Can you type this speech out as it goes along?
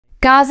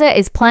Gaza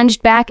is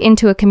plunged back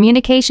into a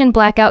communication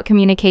blackout.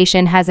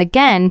 Communication has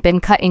again been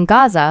cut in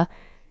Gaza,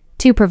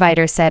 two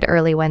providers said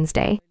early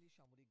Wednesday.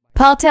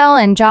 Paltel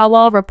and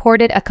Jawwal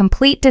reported a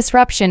complete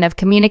disruption of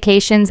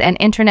communications and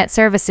internet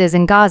services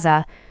in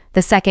Gaza,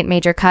 the second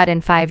major cut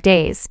in 5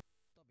 days.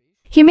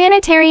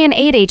 Humanitarian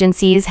aid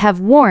agencies have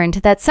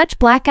warned that such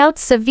blackouts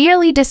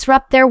severely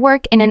disrupt their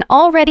work in an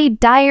already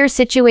dire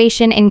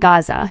situation in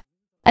Gaza.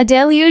 A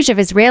deluge of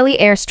Israeli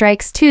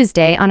airstrikes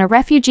Tuesday on a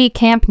refugee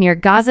camp near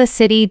Gaza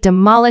City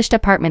demolished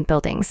apartment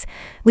buildings,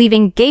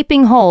 leaving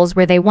gaping holes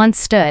where they once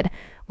stood,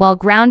 while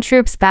ground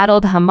troops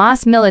battled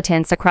Hamas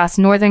militants across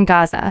northern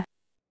Gaza.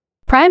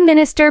 Prime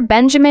Minister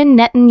Benjamin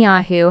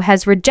Netanyahu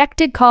has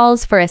rejected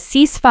calls for a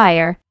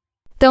ceasefire,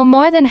 though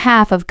more than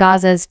half of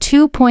Gaza's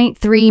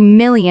 2.3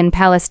 million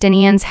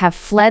Palestinians have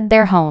fled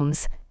their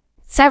homes.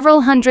 Several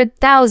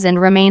 100,000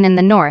 remain in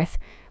the north,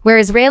 where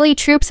Israeli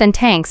troops and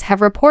tanks have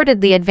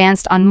reportedly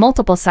advanced on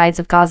multiple sides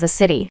of Gaza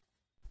City.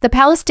 The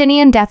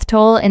Palestinian death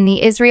toll in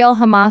the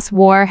Israel-Hamas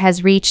war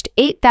has reached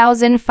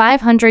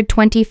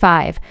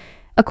 8,525,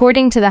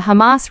 according to the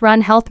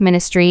Hamas-run health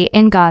ministry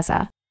in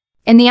Gaza.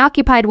 In the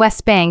occupied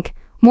West Bank,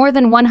 more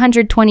than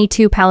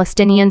 122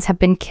 Palestinians have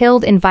been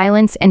killed in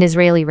violence and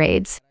Israeli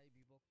raids.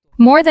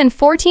 More than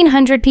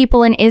 1,400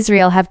 people in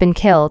Israel have been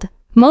killed,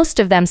 most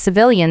of them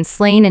civilians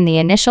slain in the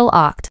initial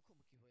Oct.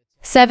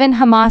 7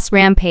 Hamas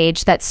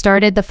rampage that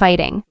started the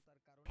fighting.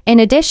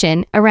 In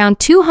addition, around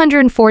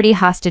 240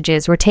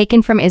 hostages were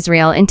taken from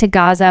Israel into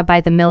Gaza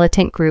by the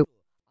militant group.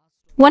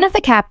 One of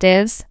the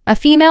captives, a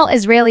female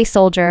Israeli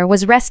soldier,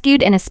 was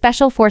rescued in a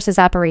special forces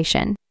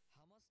operation.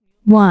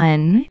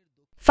 1.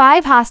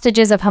 5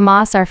 hostages of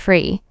Hamas are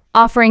free,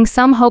 offering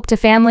some hope to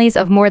families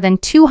of more than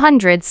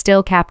 200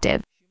 still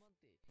captive.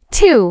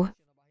 2.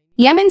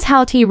 Yemen's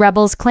Houthi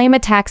rebels claim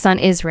attacks on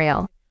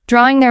Israel,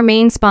 drawing their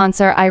main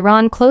sponsor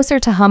Iran closer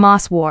to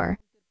Hamas war.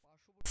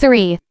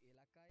 3.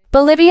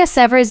 Bolivia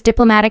severs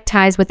diplomatic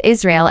ties with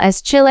Israel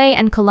as Chile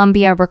and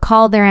Colombia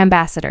recall their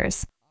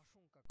ambassadors.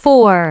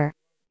 4.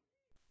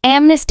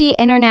 Amnesty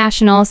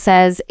International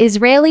says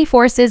Israeli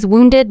forces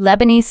wounded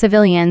Lebanese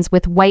civilians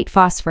with white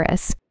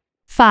phosphorus.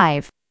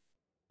 5.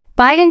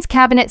 Biden's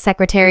cabinet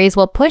secretaries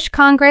will push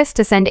Congress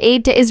to send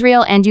aid to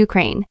Israel and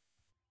Ukraine.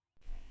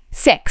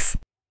 6.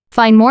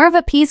 Find more of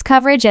AP's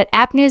coverage at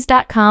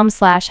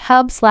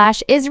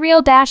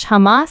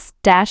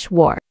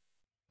appnews.com/hub/Israel-Hamas-war.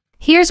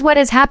 Here's what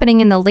is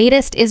happening in the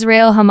latest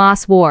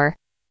Israel-Hamas war.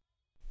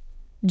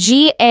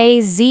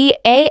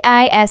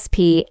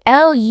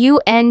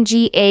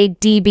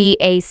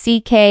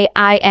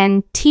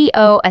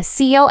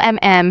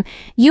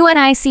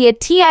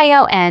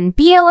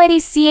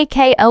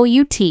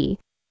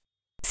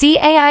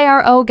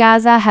 CAIRO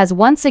Gaza has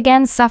once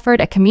again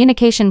suffered a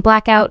communication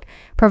blackout,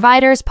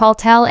 providers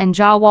Paltel and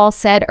Jawwal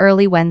said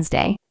early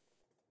Wednesday.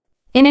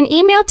 In an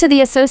email to the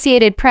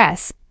Associated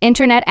Press,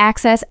 Internet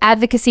access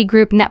advocacy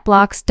group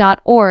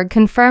netblocks.org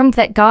confirmed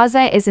that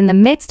Gaza is in the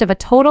midst of a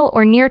total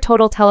or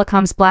near-total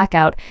telecoms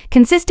blackout,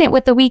 consistent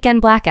with the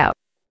weekend blackout.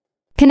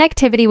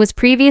 Connectivity was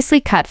previously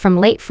cut from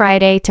late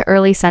Friday to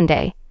early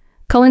Sunday,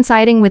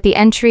 coinciding with the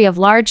entry of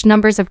large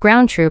numbers of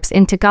ground troops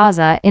into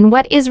Gaza in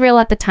what Israel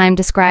at the time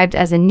described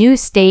as a new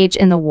stage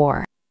in the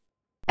war.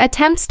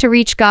 Attempts to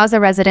reach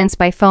Gaza residents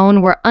by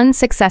phone were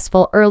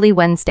unsuccessful early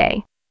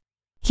Wednesday.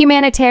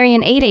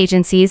 Humanitarian aid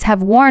agencies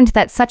have warned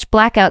that such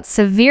blackouts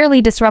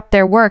severely disrupt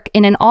their work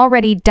in an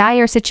already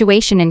dire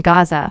situation in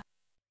Gaza.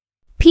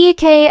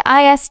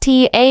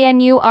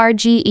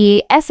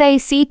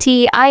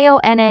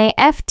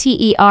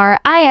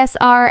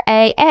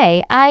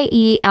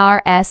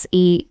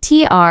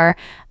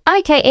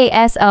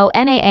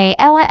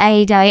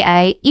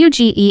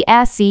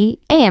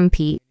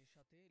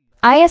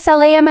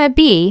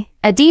 ISLAMAB,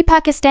 Adi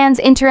Pakistan's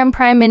interim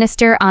Prime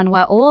Minister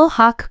Anwar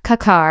Haq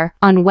Kakar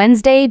on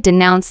Wednesday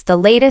denounced the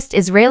latest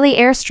Israeli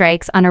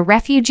airstrikes on a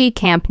refugee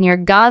camp near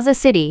Gaza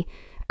City,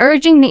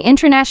 urging the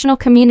international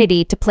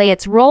community to play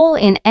its role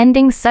in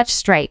ending such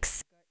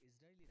strikes.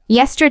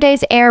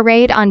 Yesterday's air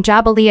raid on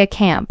Jabalia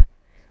camp,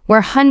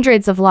 where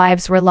hundreds of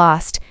lives were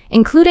lost,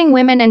 including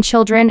women and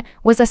children,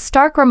 was a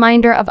stark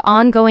reminder of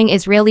ongoing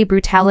Israeli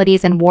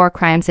brutalities and war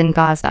crimes in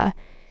Gaza,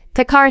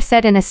 Kakar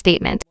said in a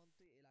statement.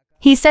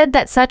 He said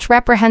that such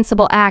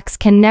reprehensible acts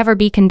can never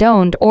be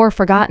condoned or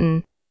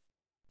forgotten.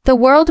 The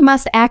world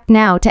must act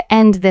now to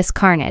end this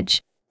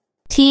carnage.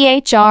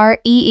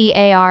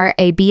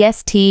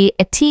 THREEARABST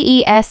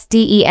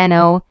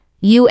TESDENO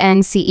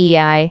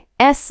UNCEI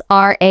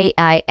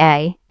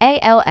SRAIA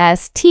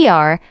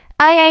ALSTRIAKESO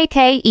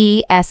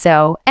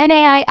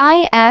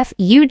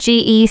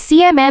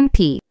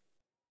NAIIFUGECMMP.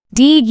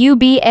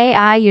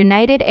 DUBAI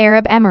United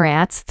Arab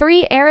Emirates.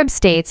 3 Arab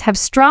states have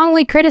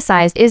strongly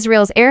criticized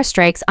Israel's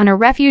airstrikes on a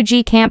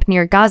refugee camp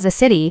near Gaza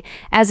City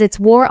as its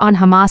war on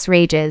Hamas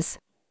rages.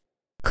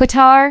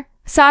 Qatar,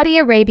 Saudi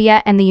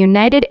Arabia, and the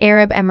United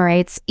Arab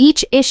Emirates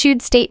each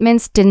issued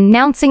statements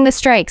denouncing the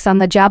strikes on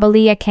the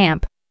Jabalia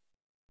camp.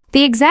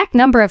 The exact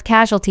number of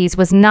casualties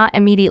was not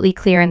immediately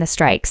clear in the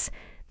strikes,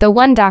 though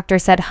one doctor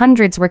said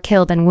hundreds were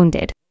killed and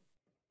wounded.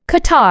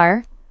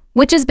 Qatar,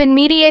 which has been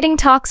mediating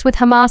talks with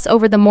Hamas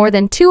over the more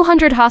than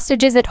 200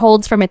 hostages it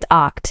holds from its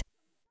Oct.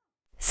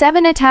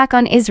 7 attack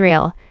on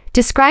Israel,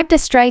 described the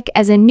strike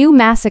as a new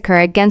massacre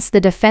against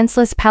the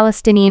defenseless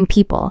Palestinian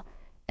people,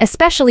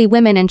 especially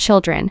women and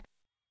children.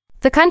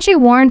 The country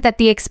warned that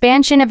the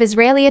expansion of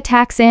Israeli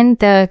attacks in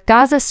the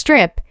Gaza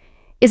Strip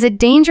is a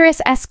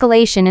dangerous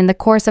escalation in the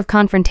course of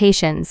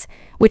confrontations,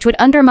 which would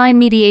undermine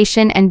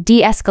mediation and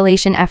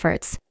de-escalation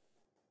efforts.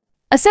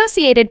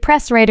 Associated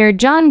Press writer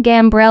John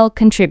Gambrell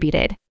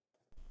contributed.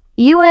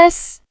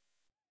 U.S.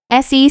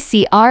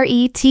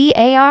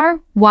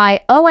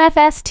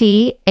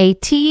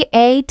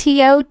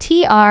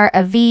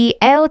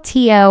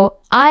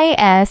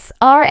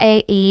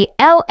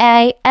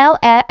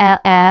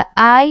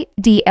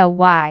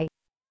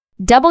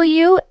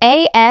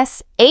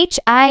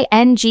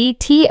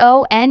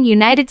 WASHINGTON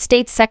United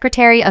States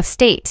Secretary of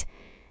State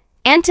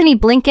Antony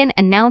Blinken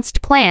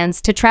announced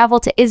plans to travel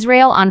to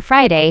Israel on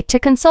Friday to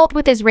consult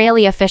with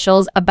Israeli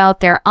officials about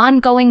their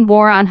ongoing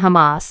war on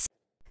Hamas.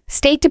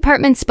 State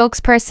Department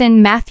spokesperson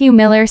Matthew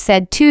Miller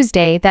said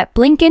Tuesday that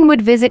Blinken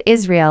would visit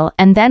Israel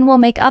and then will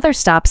make other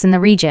stops in the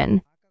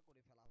region.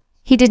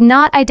 He did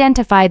not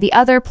identify the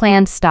other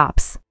planned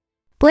stops.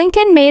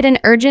 Blinken made an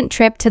urgent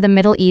trip to the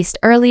Middle East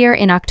earlier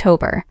in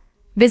October,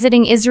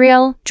 visiting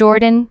Israel,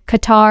 Jordan,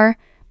 Qatar,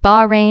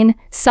 Bahrain,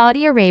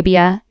 Saudi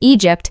Arabia,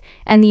 Egypt,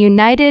 and the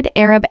United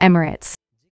Arab Emirates.